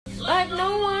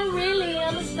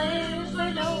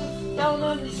understand. They don't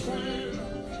understand.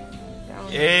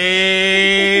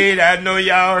 Hey, I know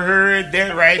y'all heard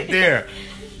that right there.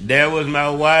 That was my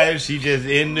wife. She's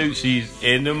in the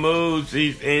mood.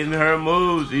 She's in her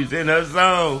mood. She's in her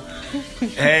zone.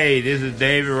 Hey, this is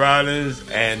David Rollins,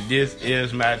 and this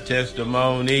is my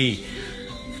testimony.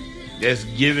 That's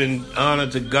giving honor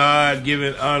to God,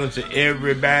 giving honor to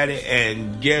everybody,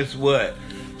 and guess what?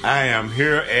 I am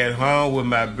here at home with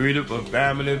my beautiful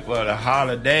family for the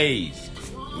holidays.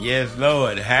 Yes,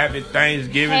 Lord. Happy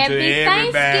Thanksgiving to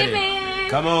everybody. Thanksgiving.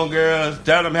 Come on, girls.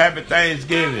 Tell them Happy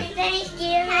Thanksgiving. Happy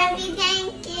Thanksgiving. Happy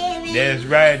Thanksgiving. That's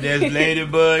right. That's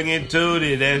Ladybug and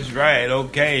Tootie. That's right.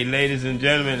 Okay, ladies and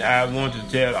gentlemen, I want to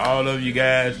tell all of you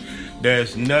guys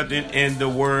there's nothing in the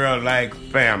world like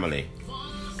family.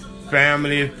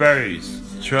 Family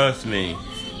first. Trust me.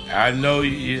 I know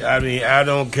you, I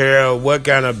don't care what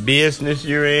kind of business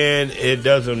you're in. It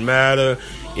doesn't matter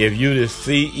if you're the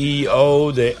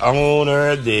CEO, the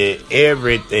owner, the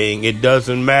everything. It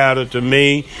doesn't matter to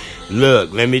me.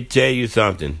 Look, let me tell you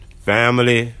something.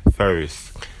 Family first.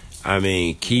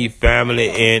 Keep family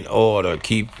in order.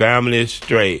 Keep family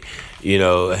straight.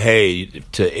 Hey,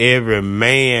 to every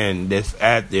man that's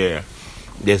out there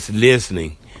that's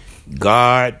listening,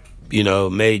 God,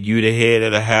 made you the head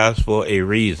of the house for a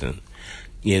reason.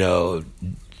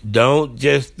 Don't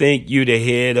just think you the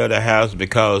head of the house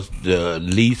because the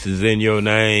lease is in your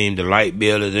name, the light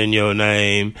bill is in your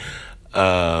name,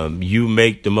 you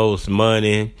make the most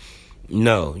money.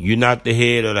 No, you're not the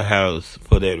head of the house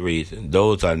for that reason.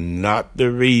 Those are not the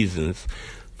reasons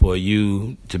for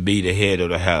you to be the head of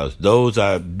the house. Those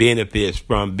are benefits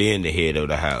from being the head of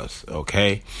the house,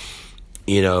 okay?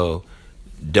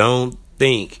 Don't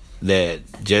think that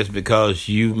just because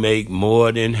you make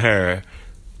more than her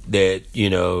that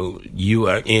you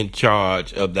are in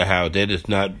charge of the house. That's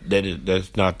not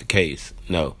the case.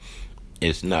 No,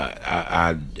 it's not.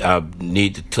 I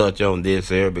need to touch on this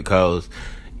here because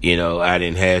I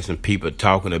didn't have some people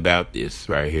talking about this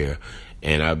right here,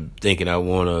 and I'm thinking I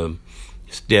want to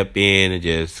step in and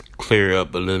just clear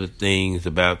up a little things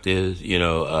about this. We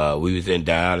was in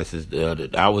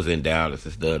dialysis I was in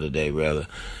dialysis the other day rather,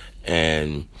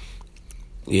 and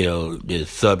the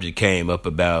subject came up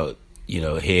about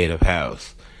head of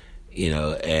house,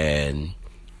 and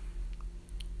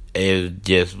it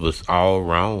just was all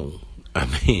wrong.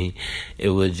 It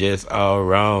was just all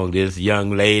wrong. This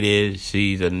young lady,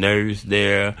 she's a nurse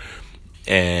there,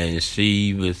 and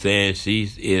she was saying she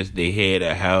is the head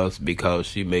of house because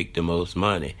she make the most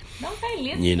money. Don't they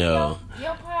listen to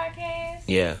your podcast?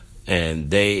 Yeah.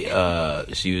 And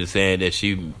she was saying that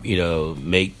she,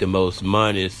 make the most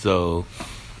money, so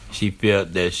she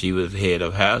felt that she was head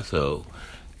of household.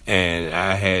 And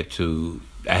I had to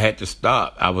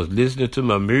stop. I was listening to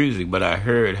my music, but I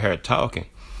heard her talking.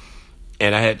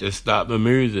 And I had to stop my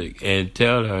music and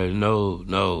tell her,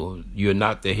 no, you're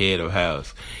not the head of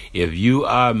house. If you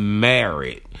are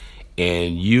married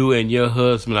and you and your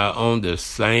husband are on the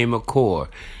same accord,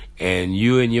 and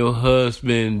you and your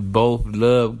husband both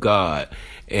love God,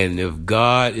 and if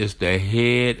God is the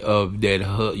head of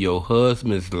your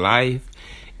husband's life,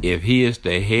 if he is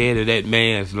the head of that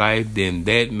man's life, then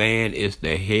that man is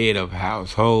the head of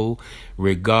household,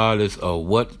 regardless of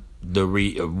what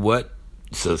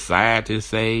society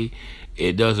say.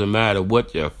 It doesn't matter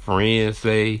what your friends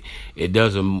say. It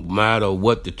doesn't matter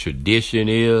what the tradition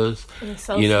is.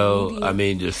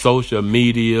 The social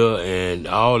media and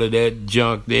all of that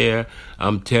junk there.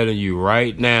 I'm telling you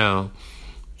right now,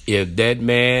 if that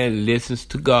man listens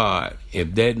to God,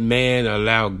 if that man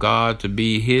allow God to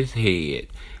be his head,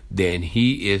 then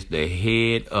he is the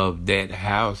head of that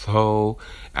household.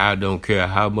 I don't care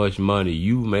how much money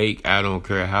you make. I don't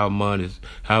care how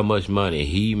much money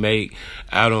he make.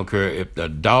 I don't care if the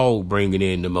dog bringing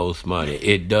in the most money.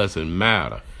 It doesn't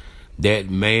matter. That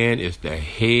man is the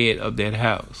head of that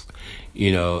house,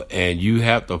 and you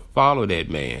have to follow that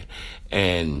man.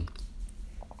 And,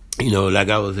 like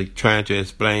I was trying to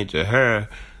explain to her,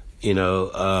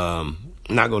 I'm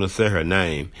not going to say her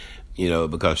name,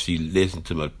 because she listened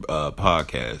to my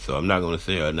podcast, so I'm not going to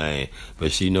say her name,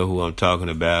 but she know who I'm talking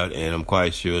about, and I'm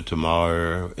quite sure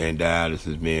tomorrow and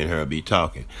dialysis, me and her be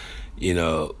talking,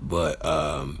 but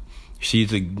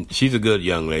she's a good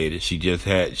young lady. She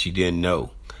didn't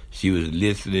know. She was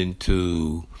listening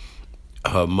to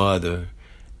her mother,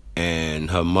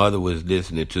 and her mother was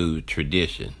listening to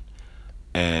tradition.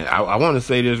 And I want to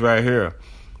say this right here.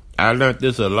 I learned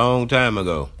this a long time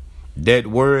ago. That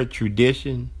word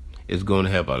tradition is going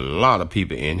to have a lot of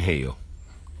people in hell.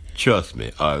 Trust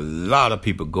me, a lot of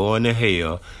people going to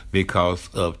hell because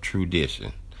of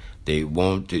tradition. They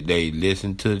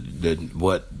listen to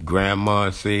what grandma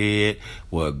said,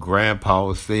 what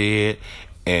grandpa said,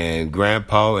 and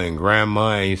grandpa and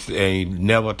grandma ain't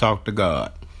never talked to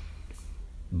God.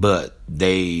 But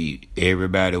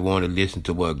everybody want to listen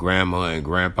to what grandma and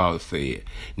grandpa said.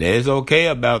 Now it's okay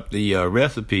about the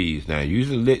recipes. Now you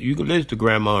can listen to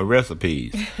grandma and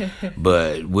recipes,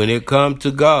 but when it comes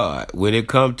to God, when it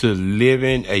comes to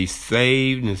living a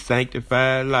saved and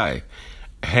sanctified life,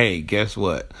 hey, guess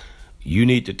what? You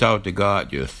need to talk to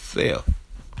God yourself.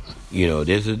 You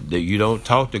don't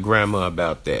talk to grandma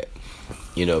about that.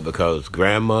 Because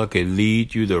grandma can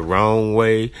lead you the wrong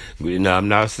way. Now, I'm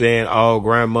not saying all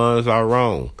grandmas are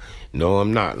wrong. No,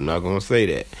 I'm not. I'm not going to say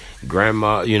that.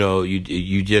 Grandma,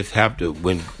 you just have to,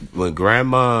 when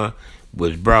grandma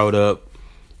was brought up,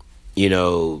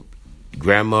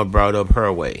 grandma brought up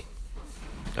her way.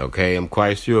 Okay, I'm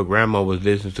quite sure grandma was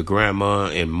listening to grandma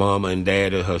and mama and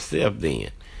dad herself then.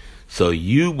 So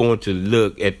you want to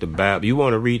look at the Bible. You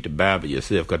want to read the Bible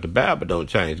yourself, because the Bible don't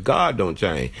change. God don't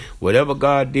change. Whatever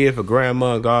God did for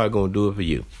grandma, God going to do it for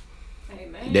you.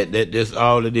 Amen. That's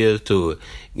all it is to it.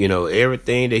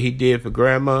 Everything that he did for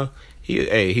grandma,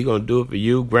 he going to do it for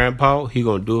you. Grandpa, he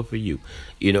going to do it for you.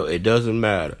 It doesn't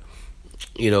matter.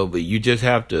 But you just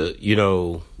have to,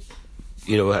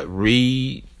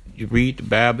 read the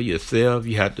Bible yourself.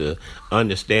 You have to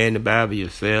understand the Bible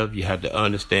yourself. You have to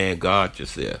understand God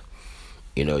yourself.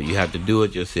 You have to do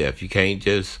it yourself. You can't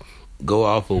just go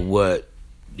off of what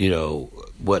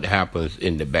happens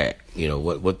in the back,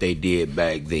 what they did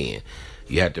back then.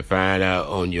 You have to find out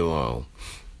on your own.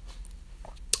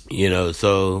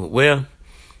 So, well,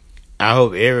 I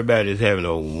hope everybody's having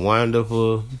a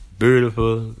wonderful,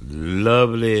 beautiful,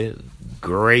 lovely,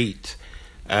 great,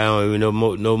 I don't even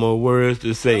know no more words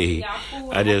to say.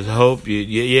 I just hope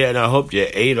and I hope you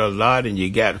ate a lot and you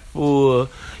got full.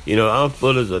 I'm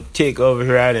full as a tick over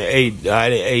here. I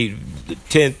done ate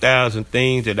 10,000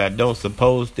 things that I don't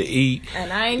supposed to eat.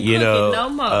 And I ain't cooking no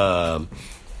more.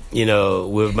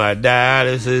 With my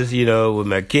dialysis, with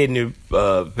my kidney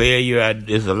failure,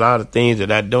 there's a lot of things that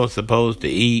I don't supposed to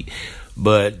eat.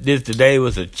 But today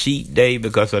was a cheat day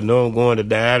because I know I'm going to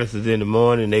dialysis in the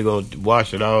morning. They're going to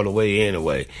wash it all away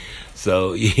anyway.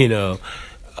 So,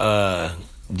 I'll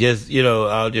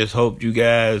just hope you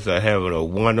guys are having a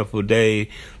wonderful day.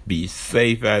 Be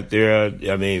safe out there.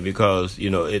 I mean, because,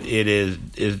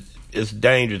 it's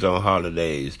dangerous on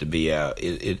holidays to be out.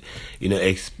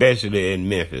 Especially in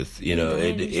Memphis,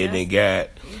 it got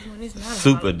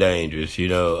super dangerous,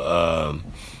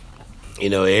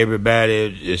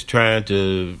 everybody is trying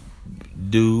to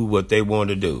do what they want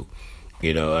to do.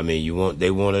 They want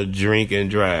to drink and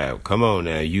drive. Come on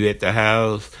now, you at the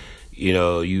house, you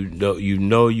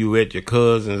at your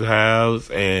cousin's house,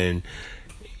 and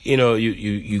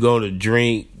you going to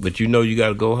drink, but you got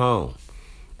to go home.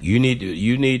 You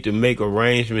need to make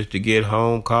arrangements to get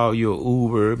home. Call your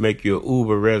Uber, make your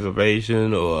Uber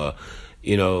reservation, or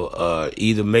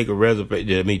either make a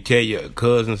reservation. Tell your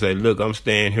cousin, say, look, I'm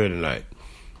staying here tonight.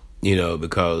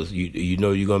 Because you're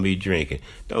going to be drinking.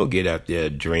 Don't get out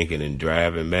there drinking and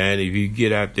driving, man. If you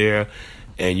get out there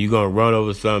and you're going to run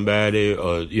over somebody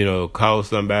or, cause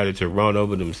somebody to run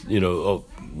over them,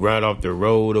 run off the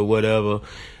road or whatever,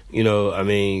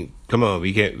 come on,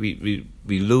 we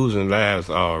losing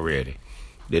lives already.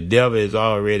 The devil is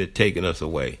already taking us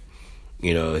away.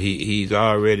 He's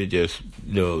already just,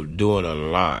 doing a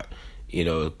lot,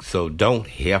 so don't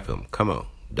help him. Come on.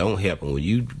 Don't help him. When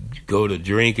you go to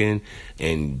drinking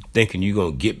and thinking you're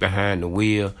going to get behind the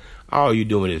wheel, all you're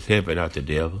doing is helping out the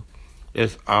devil.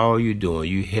 That's all you're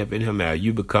doing. You helping him out.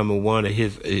 You becoming one of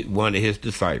his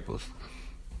disciples.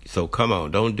 So come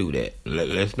on, don't do that.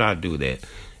 Let's not do that.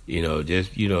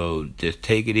 Just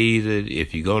take it easy.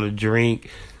 If you're going to drink,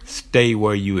 stay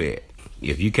where you at.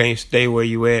 If you can't stay where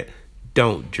you at,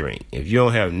 don't drink. If you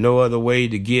don't have no other way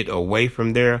to get away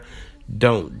from there,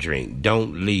 don't drink.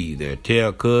 Don't leave there.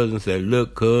 Tell cousin, say,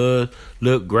 look, cuz,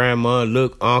 look, grandma,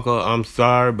 look, uncle, I'm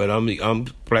sorry, but I'm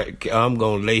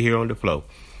gonna lay here on the floor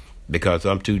because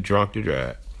I'm too drunk to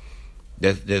drive.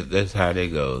 That's how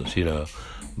that goes,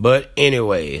 But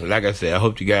anyway, like I said, I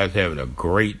hope you guys having a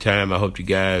great time. I hope you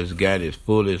guys got as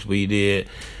full as we did.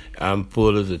 I'm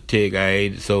full as a tick. I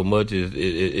ate so much.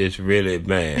 It's really,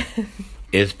 man,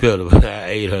 it's pitiful. I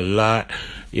ate a lot.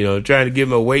 Trying to get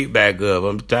my weight back up.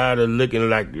 I'm tired of looking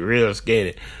like real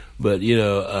skinny. But, you're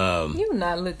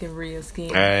not looking real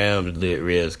skinny. I am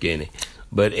real skinny.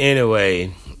 But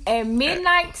anyway. At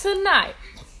midnight tonight.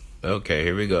 Okay,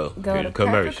 here we go. Go to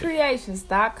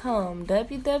PerfectCreations.com.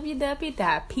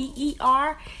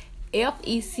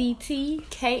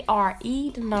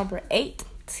 www.PerfectCre, the number 8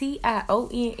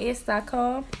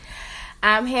 TIONS.com.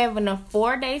 I'm having a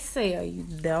 4-day sale. You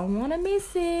don't want to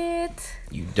miss it.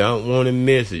 You don't want to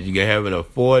miss it. You're having a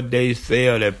 4-day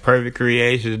sale at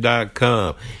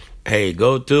perfectcreations.com. Hey,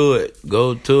 go to it.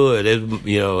 Go to it. It's,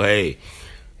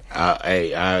 hey,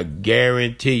 I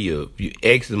guarantee you,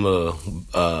 eczema,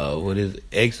 what is it?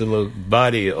 Eczema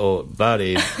body,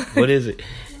 what is it?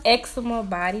 Eczema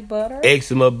body butter.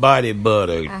 Eczema body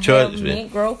butter. Trust me.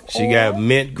 Mint growth oil. She got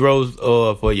mint growth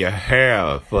oil for your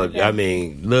hair.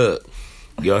 Look,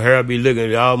 your hair be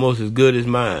looking almost as good as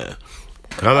mine.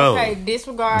 Come on. Okay,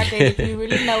 disregard that if you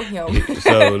really know him.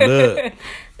 So look,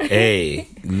 hey,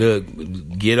 look,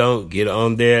 get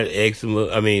on there at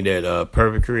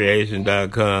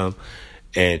perfectcreation.com,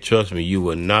 and trust me, you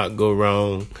will not go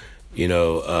wrong.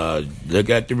 Look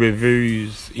at the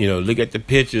reviews, look at the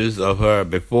pictures of her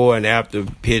before and after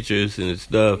pictures and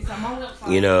stuff.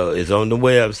 It's on the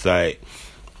website.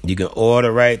 You can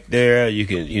order right there. You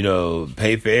can,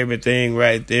 pay for everything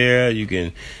right there. You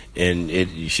can, and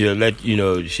she'll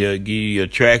she'll give you your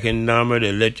tracking number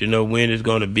to let you know when it's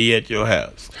going to be at your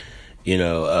house.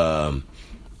 But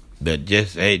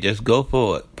just go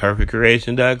for it.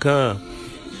 Perfectcreation.com.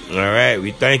 All right.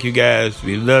 We thank you guys.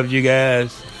 We love you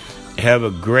guys. Have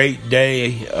a great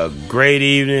day, a great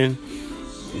evening.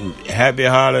 Happy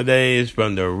holidays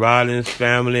from the Rollins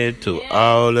family to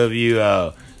all of you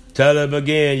all. Tell them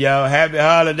again, y'all. Happy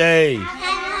holidays.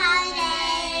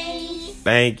 Happy holidays.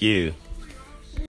 Thank you.